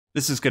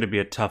This is going to be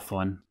a tough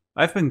one.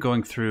 I've been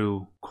going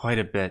through quite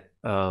a bit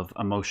of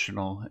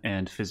emotional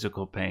and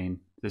physical pain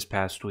this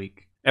past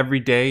week. Every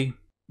day,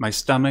 my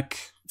stomach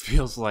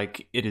feels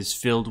like it is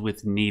filled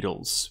with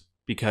needles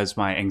because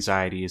my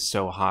anxiety is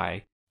so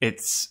high.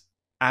 It's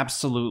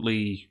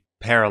absolutely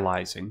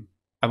paralyzing.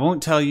 I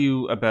won't tell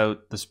you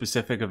about the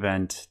specific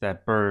event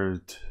that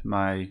birthed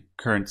my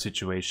current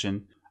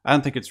situation. I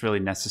don't think it's really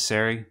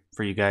necessary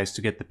for you guys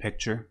to get the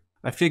picture.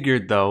 I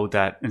figured, though,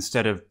 that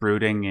instead of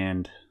brooding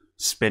and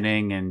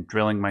spinning and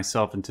drilling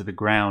myself into the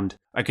ground,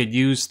 I could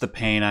use the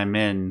pain I'm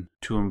in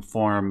to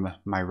inform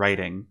my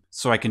writing,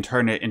 so I can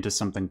turn it into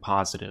something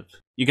positive.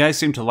 You guys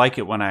seem to like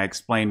it when I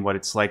explain what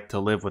it's like to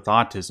live with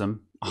autism,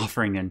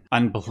 offering an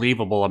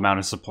unbelievable amount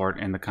of support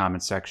in the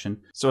comment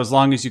section. So as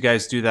long as you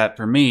guys do that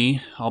for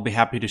me, I'll be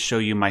happy to show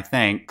you my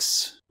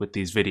thanks with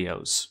these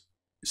videos.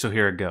 So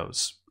here it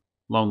goes.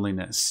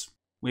 Loneliness.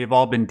 We have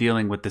all been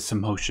dealing with this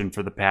emotion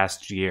for the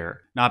past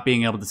year. Not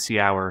being able to see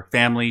our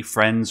family,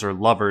 friends, or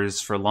lovers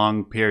for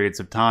long periods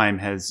of time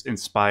has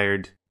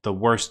inspired the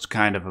worst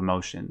kind of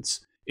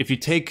emotions. If you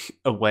take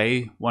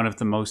away one of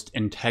the most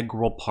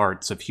integral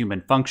parts of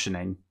human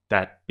functioning,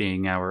 that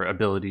being our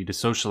ability to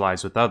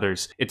socialize with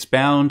others, it's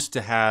bound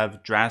to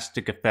have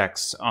drastic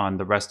effects on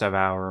the rest of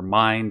our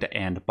mind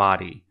and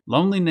body.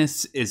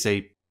 Loneliness is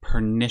a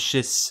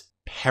pernicious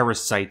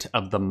parasite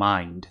of the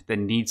mind that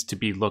needs to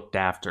be looked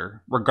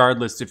after,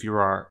 regardless if you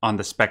are on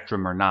the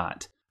spectrum or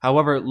not.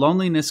 However,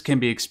 loneliness can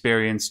be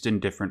experienced in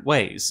different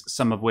ways,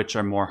 some of which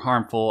are more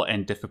harmful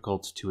and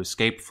difficult to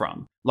escape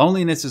from.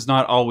 Loneliness is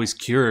not always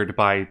cured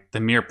by the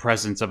mere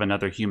presence of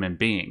another human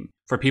being.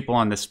 For people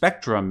on the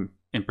spectrum,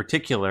 in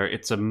particular,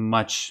 it's a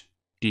much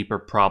deeper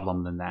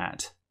problem than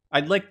that.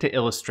 I'd like to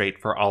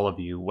illustrate for all of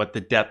you what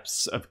the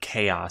depths of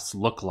chaos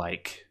look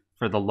like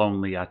for the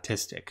lonely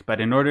autistic,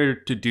 but in order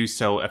to do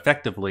so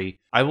effectively,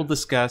 I will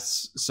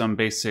discuss some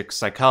basic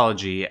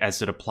psychology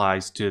as it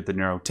applies to the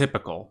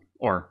neurotypical,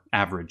 or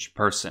average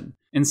person.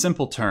 In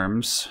simple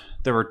terms,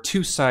 there are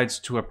two sides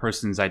to a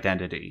person's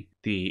identity: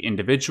 the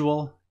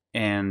individual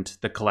and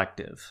the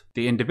collective.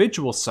 The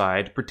individual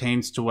side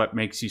pertains to what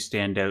makes you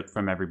stand out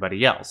from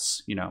everybody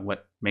else,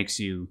 what makes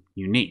you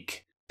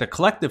unique. The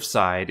collective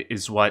side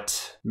is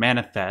what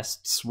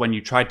manifests when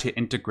you try to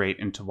integrate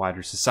into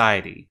wider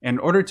society. In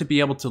order to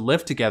be able to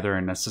live together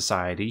in a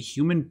society,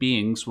 human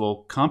beings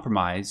will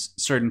compromise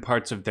certain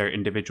parts of their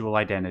individual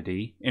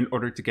identity in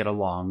order to get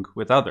along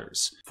with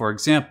others. For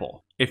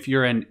example, if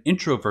you're an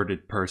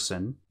introverted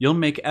person, you'll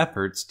make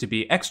efforts to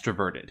be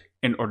extroverted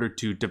in order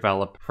to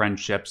develop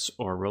friendships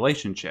or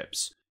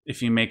relationships.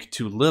 If you make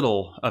too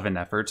little of an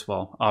effort,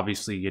 well,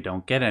 obviously you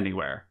don't get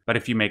anywhere. But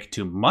if you make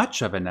too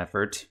much of an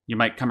effort, you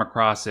might come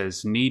across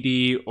as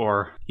needy,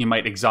 or you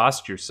might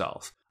exhaust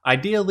yourself.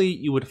 Ideally,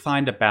 you would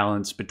find a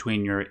balance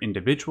between your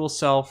individual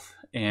self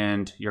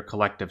and your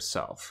collective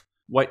self.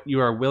 What you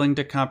are willing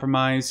to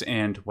compromise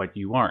and what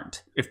you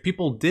aren't. If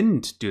people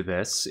didn't do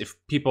this, if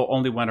people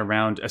only went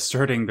around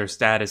asserting their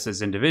status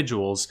as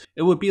individuals,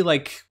 it would be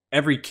like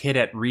every kid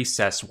at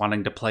recess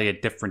wanting to play a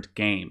different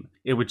game.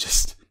 It would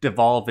just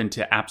devolve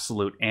into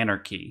absolute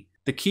anarchy.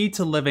 The key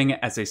to living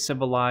as a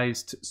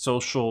civilized,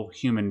 social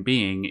human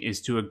being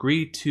is to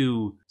agree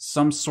to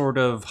some sort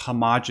of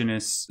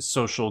homogeneous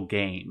social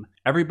game.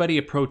 Everybody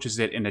approaches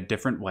it in a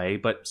different way,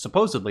 but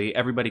supposedly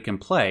everybody can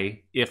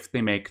play if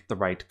they make the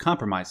right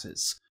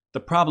compromises. The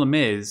problem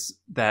is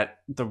that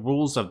the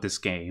rules of this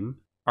game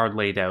are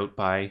laid out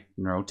by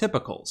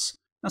neurotypicals.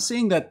 Now,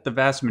 seeing that the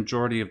vast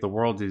majority of the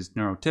world is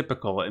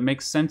neurotypical, it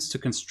makes sense to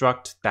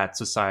construct that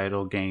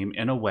societal game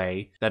in a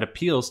way that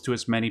appeals to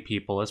as many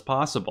people as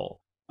possible.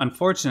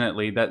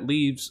 Unfortunately, that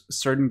leaves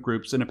certain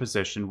groups in a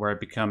position where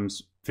it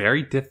becomes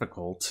very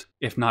difficult,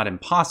 if not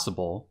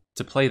impossible,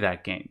 to play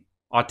that game.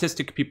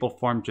 Autistic people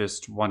form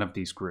just one of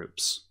these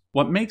groups.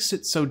 What makes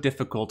it so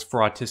difficult for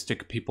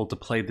autistic people to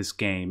play this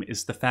game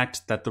is the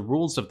fact that the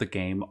rules of the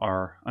game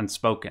are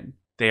unspoken.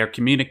 They are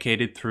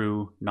communicated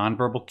through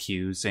nonverbal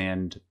cues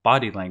and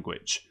body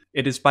language.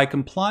 It is by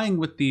complying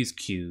with these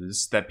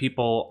cues that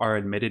people are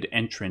admitted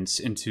entrance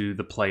into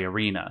the play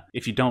arena.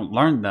 If you don't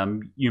learn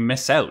them, you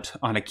miss out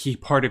on a key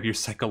part of your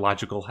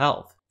psychological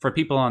health. For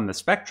people on the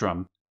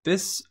spectrum,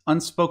 this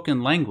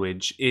unspoken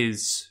language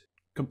is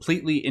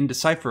completely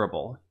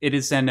indecipherable. It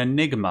is an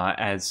enigma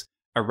as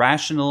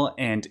irrational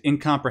and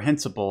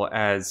incomprehensible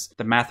as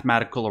the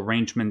mathematical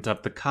arrangement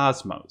of the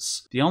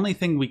cosmos. The only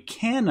thing we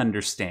can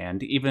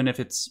understand, even if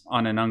it's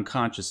on an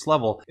unconscious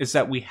level, is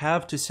that we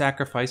have to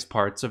sacrifice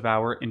parts of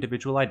our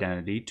individual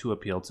identity to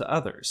appeal to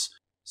others.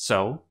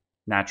 So,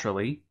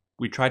 naturally,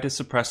 we try to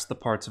suppress the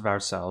parts of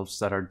ourselves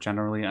that are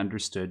generally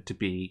understood to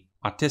be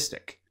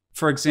autistic.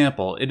 For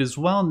example, it is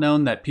well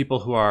known that people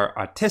who are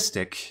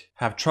autistic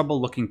have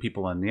trouble looking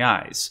people in the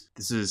eyes.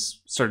 This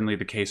is certainly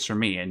the case for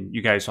me, and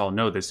you guys all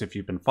know this if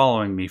you've been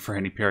following me for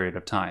any period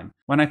of time.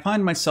 When I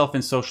find myself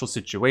in social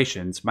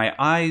situations, my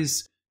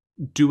eyes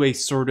do a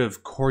sort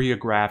of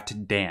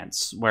choreographed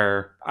dance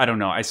where, I don't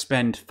know, I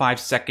spend 5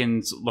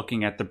 seconds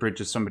looking at the bridge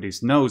of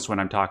somebody's nose when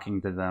I'm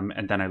talking to them,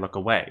 and then I look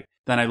away.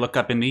 Then I look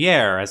up in the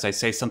air as I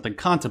say something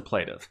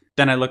contemplative.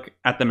 Then I look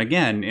at them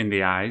again in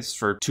the eyes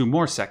for 2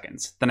 more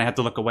seconds. Then I have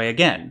to look away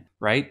again,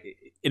 right?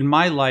 In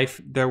my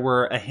life, there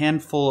were a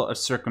handful of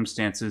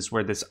circumstances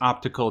where this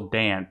optical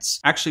dance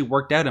actually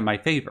worked out in my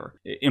favor.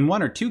 In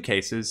 1 or 2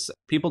 cases,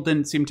 people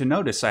didn't seem to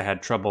notice I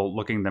had trouble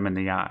looking them in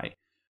the eye.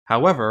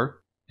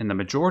 However, in the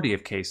majority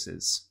of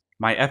cases,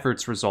 my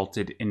efforts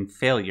resulted in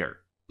failure.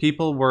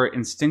 People were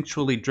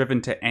instinctually driven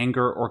to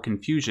anger or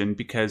confusion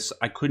because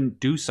I couldn't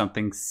do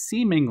something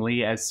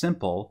seemingly as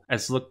simple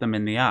as look them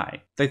in the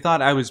eye. They thought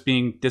I was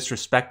being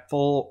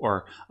disrespectful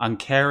or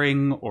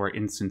uncaring or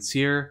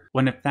insincere,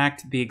 when in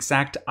fact the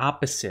exact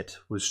opposite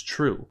was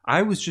true.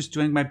 I was just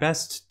doing my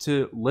best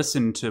to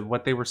listen to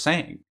what they were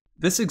saying.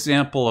 This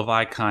example of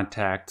eye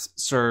contact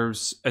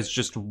serves as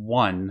just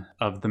one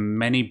of the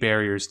many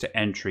barriers to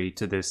entry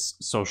to this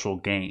social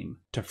game,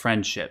 to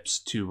friendships,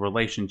 to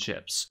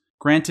relationships.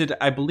 Granted,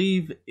 I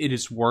believe it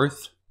is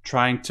worth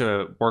trying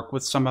to work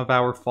with some of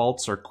our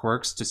faults or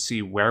quirks to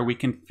see where we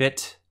can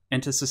fit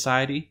into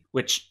society,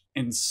 which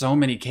in so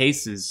many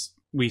cases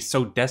we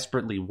so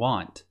desperately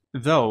want.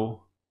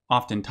 Though,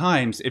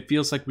 oftentimes, it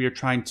feels like we are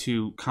trying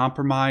to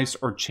compromise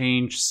or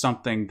change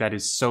something that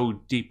is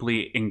so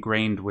deeply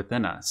ingrained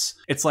within us.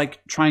 It's like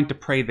trying to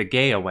pray the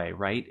gay away,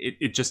 right?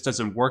 It just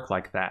doesn't work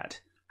like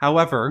that.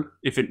 However,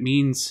 if it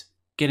means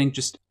getting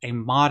just a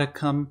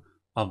modicum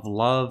of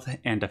love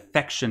and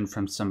affection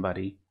from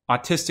somebody,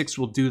 autistics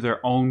will do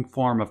their own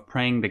form of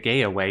praying the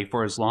gay away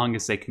for as long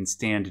as they can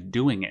stand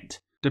doing it.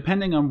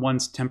 Depending on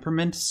one's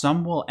temperament,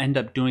 some will end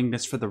up doing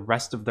this for the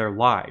rest of their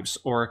lives,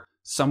 or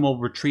some will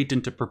retreat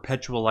into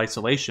perpetual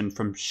isolation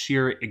from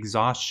sheer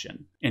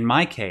exhaustion. In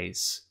my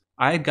case,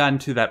 I had gotten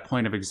to that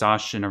point of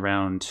exhaustion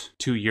around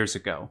 2 years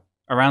ago,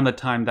 around the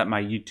time that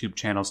my YouTube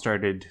channel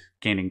started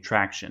gaining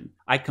traction.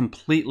 I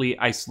completely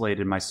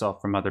isolated myself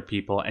from other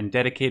people and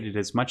dedicated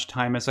as much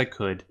time as I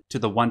could to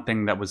the one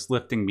thing that was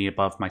lifting me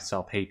above my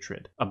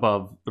self-hatred,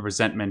 above the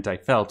resentment I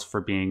felt for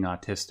being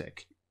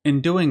autistic.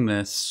 In doing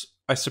this,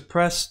 I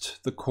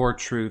suppressed the core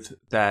truth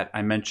that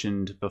I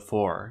mentioned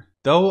before.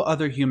 Though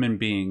other human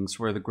beings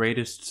were the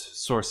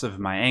greatest source of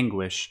my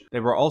anguish, they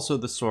were also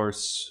the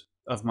source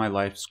of my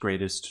life's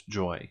greatest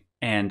joy.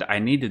 And I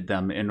needed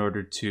them in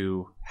order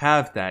to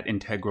have that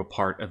integral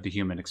part of the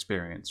human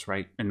experience,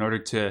 right? In order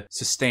to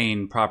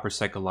sustain proper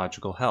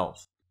psychological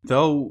health.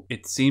 Though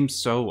it seems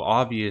so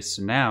obvious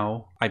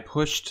now, I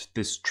pushed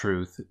this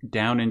truth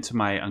down into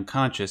my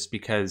unconscious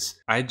because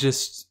I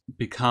just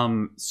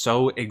become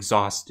so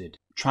exhausted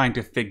trying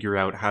to figure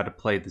out how to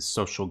play this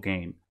social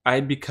game. I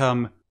had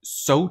become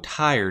so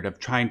tired of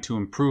trying to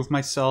improve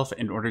myself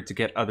in order to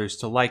get others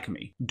to like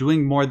me,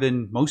 doing more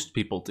than most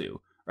people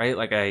do. Right?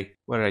 Like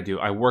what did I do?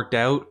 I worked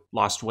out,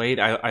 lost weight,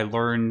 I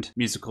learned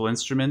musical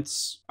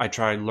instruments, I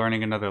tried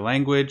learning another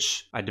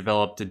language, I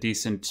developed a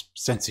decent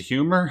sense of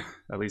humor,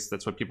 at least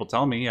that's what people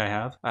tell me I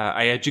have.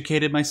 I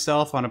educated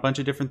myself on a bunch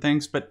of different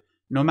things, but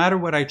no matter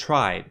what I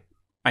tried,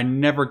 I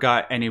never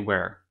got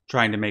anywhere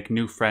trying to make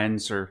new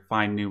friends or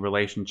find new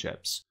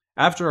relationships.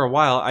 After a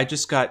while, I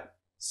just got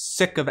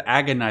sick of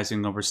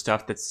agonizing over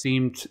stuff that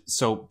seemed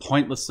so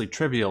pointlessly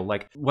trivial,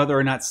 like whether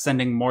or not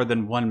sending more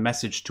than one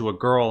message to a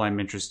girl I'm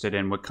interested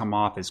in would come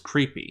off as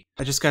creepy.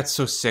 I just got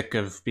so sick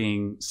of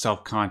being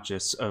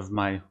self-conscious of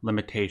my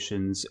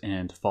limitations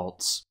and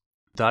faults.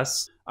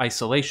 Thus,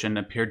 isolation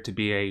appeared to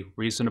be a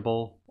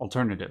reasonable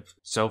alternative.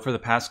 So for the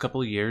past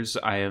couple of years,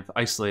 I have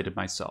isolated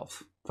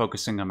myself,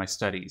 focusing on my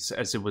studies,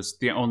 as it was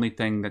the only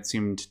thing that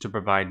seemed to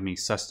provide me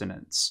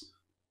sustenance.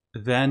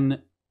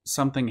 Then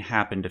something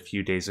happened a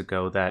few days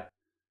ago that,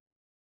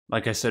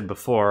 like I said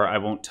before, I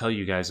won't tell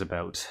you guys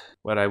about.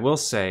 What I will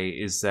say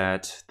is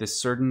that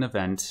this certain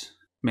event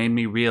made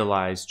me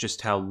realize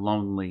just how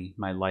lonely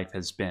my life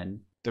has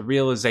been. The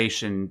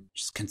realization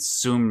just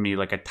consumed me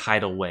like a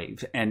tidal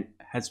wave and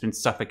has been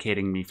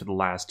suffocating me for the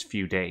last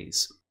few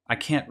days. I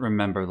can't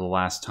remember the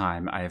last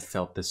time I have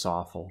felt this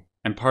awful.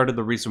 And part of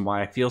the reason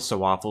why I feel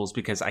so awful is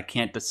because I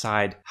can't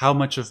decide how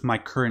much of my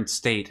current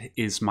state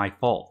is my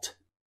fault.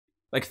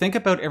 Like, think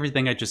about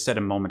everything I just said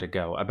a moment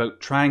ago,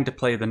 about trying to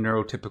play the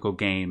neurotypical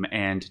game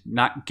and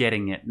not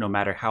getting it no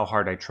matter how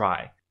hard I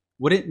try.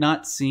 Would it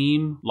not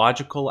seem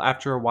logical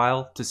after a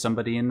while to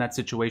somebody in that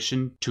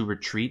situation to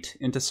retreat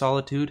into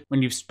solitude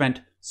when you've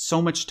spent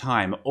so much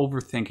time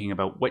overthinking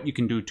about what you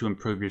can do to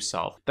improve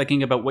yourself,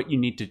 thinking about what you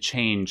need to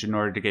change in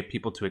order to get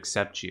people to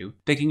accept you,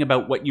 thinking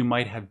about what you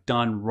might have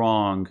done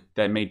wrong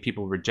that made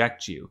people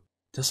reject you?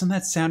 Doesn't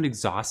that sound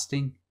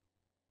exhausting?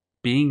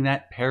 Being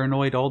that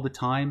paranoid all the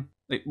time?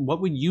 Like,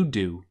 what would you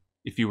do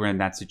if you were in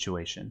that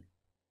situation?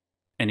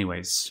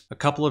 Anyways, a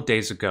couple of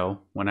days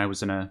ago, when I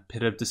was in a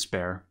pit of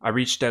despair, I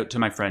reached out to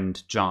my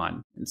friend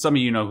John. And some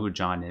of you know who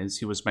John is.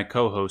 He was my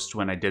co-host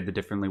when I did the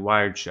Differently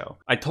Wired show.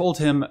 I told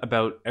him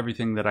about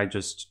everything that I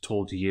just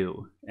told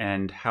you,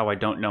 and how I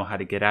don't know how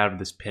to get out of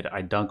this pit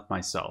I dunk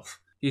myself.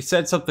 He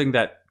said something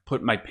that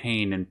put my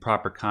pain in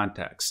proper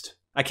context.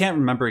 I can't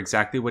remember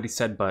exactly what he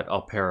said, but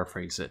I'll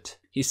paraphrase it.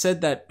 He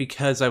said that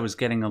because I was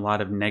getting a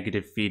lot of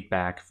negative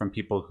feedback from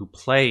people who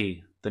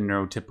play the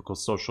neurotypical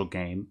social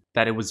game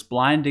that it was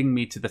blinding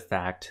me to the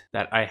fact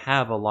that I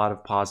have a lot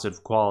of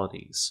positive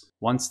qualities,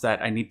 ones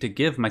that I need to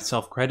give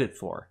myself credit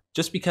for.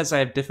 Just because I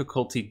have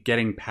difficulty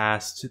getting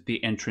past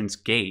the entrance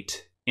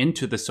gate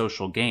into the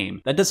social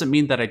game, that doesn't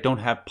mean that I don't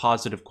have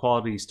positive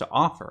qualities to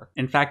offer.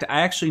 In fact,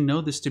 I actually know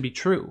this to be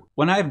true.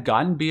 When I've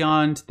gotten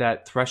beyond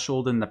that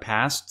threshold in the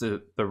past,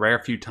 the rare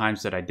few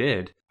times that I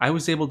did, I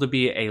was able to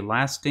be a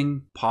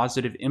lasting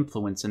positive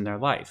influence in their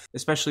life,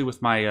 especially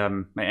with my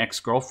my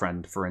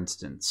ex-girlfriend, for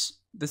instance.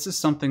 This is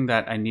something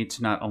that I need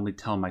to not only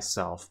tell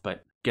myself,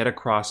 but get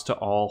across to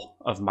all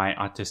of my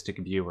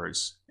autistic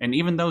viewers, and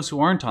even those who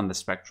aren't on the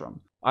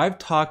spectrum. I've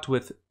talked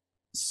with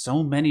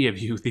so many of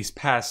you these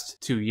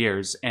past 2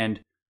 years, and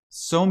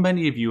so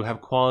many of you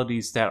have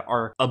qualities that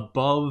are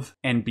above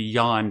and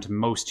beyond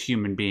most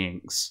human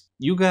beings.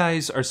 You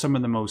guys are some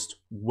of the most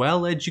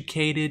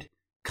well-educated,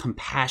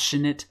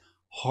 compassionate,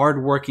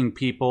 hardworking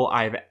people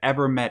I've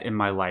ever met in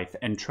my life,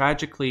 and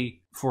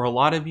tragically, for a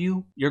lot of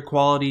you, your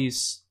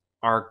qualities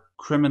are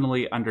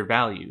criminally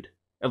undervalued.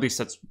 At least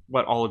that's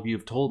what all of you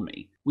have told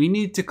me. We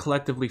need to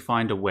collectively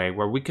find a way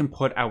where we can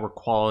put our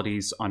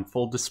qualities on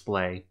full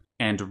display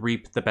and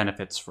reap the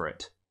benefits for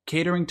it.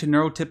 Catering to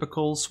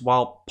neurotypicals,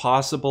 while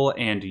possible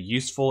and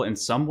useful in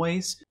some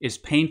ways, is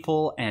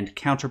painful and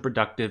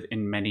counterproductive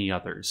in many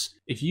others.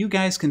 If you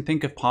guys can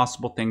think of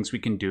possible things we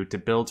can do to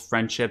build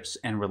friendships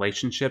and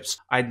relationships,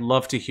 I'd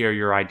love to hear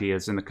your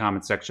ideas in the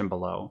comment section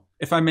below.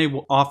 If I may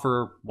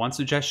offer one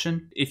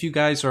suggestion, if you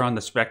guys are on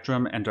the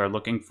spectrum and are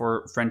looking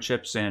for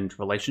friendships and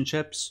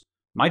relationships,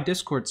 my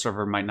Discord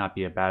server might not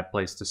be a bad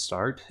place to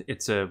start.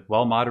 It's a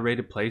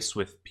well-moderated place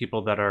with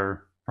people that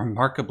are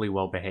remarkably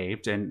well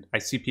behaved, and I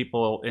see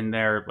people in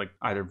there like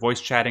either voice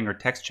chatting or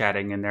text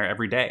chatting in there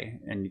every day,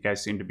 and you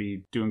guys seem to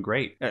be doing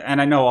great. And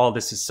I know all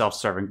this is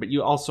self-serving, but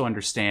you also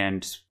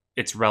understand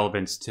its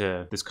relevance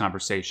to this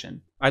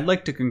conversation. I'd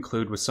like to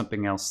conclude with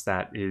something else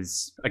that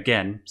is,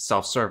 again,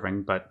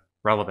 self-serving, but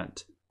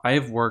relevant. I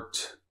have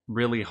worked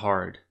really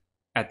hard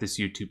at this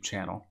YouTube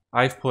channel.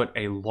 I've put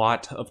a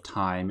lot of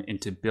time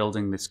into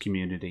building this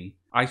community.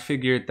 I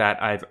figured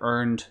that I've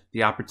earned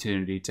the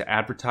opportunity to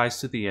advertise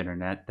to the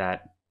internet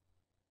that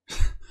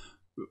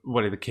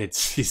what do the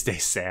kids these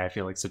days say? I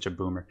feel like such a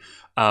boomer.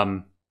 I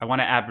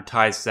want to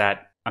advertise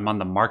that I'm on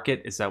the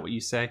market. Is that what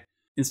you say?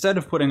 Instead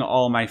of putting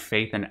all my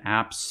faith in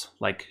apps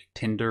like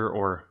Tinder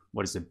or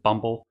what is it,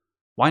 Bumble,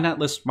 why not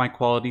list my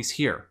qualities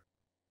here?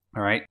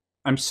 All right.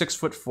 I'm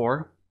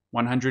 6'4",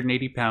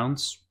 180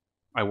 pounds.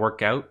 I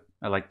work out.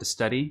 I like to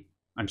study.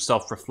 I'm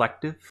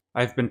self-reflective.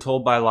 I've been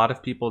told by a lot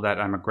of people that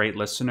I'm a great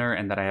listener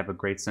and that I have a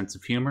great sense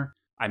of humor.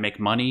 I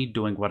make money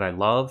doing what I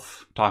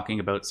love,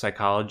 talking about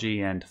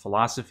psychology and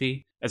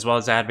philosophy, as well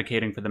as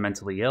advocating for the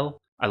mentally ill.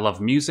 I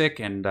love music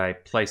and I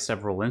play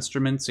several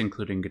instruments,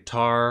 including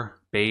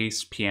guitar,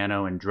 bass,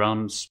 piano, and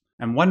drums.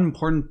 And one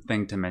important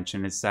thing to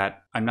mention is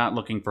that I'm not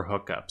looking for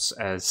hookups,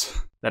 as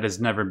that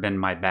has never been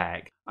my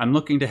bag. I'm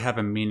looking to have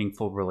a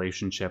meaningful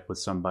relationship with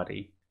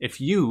somebody. If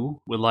you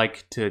would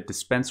like to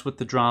dispense with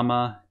the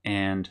drama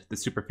and the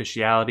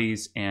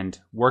superficialities and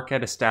work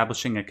at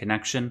establishing a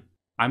connection,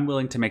 I'm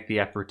willing to make the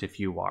effort if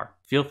you are.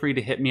 Feel free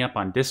to hit me up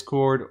on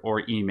Discord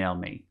or email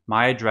me.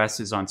 My address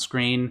is on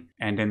screen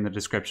and in the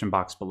description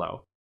box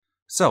below.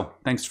 So,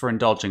 thanks for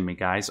indulging me,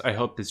 guys. I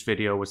hope this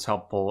video was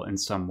helpful in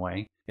some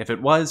way. If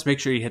it was, make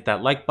sure you hit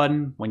that like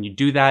button. When you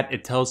do that,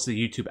 it tells the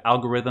YouTube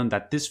algorithm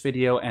that this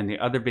video and the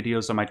other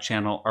videos on my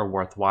channel are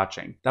worth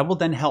watching. That will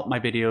then help my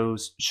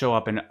videos show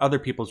up in other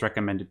people's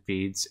recommended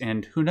feeds,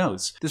 and who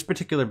knows, this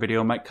particular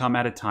video might come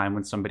at a time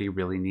when somebody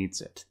really needs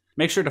it.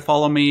 Make sure to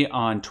follow me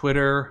on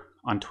Twitter,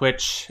 on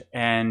Twitch,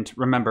 and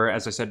remember,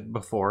 as I said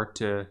before,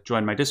 to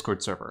join my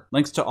Discord server.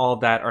 Links to all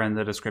of that are in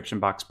the description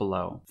box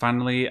below.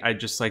 Finally,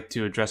 I'd just like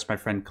to address my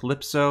friend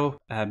Calypso.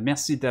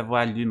 Merci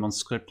d'avoir lu mon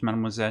script,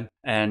 mademoiselle.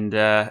 And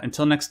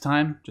until next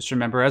time, just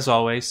remember, as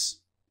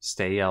always,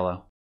 stay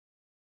yellow.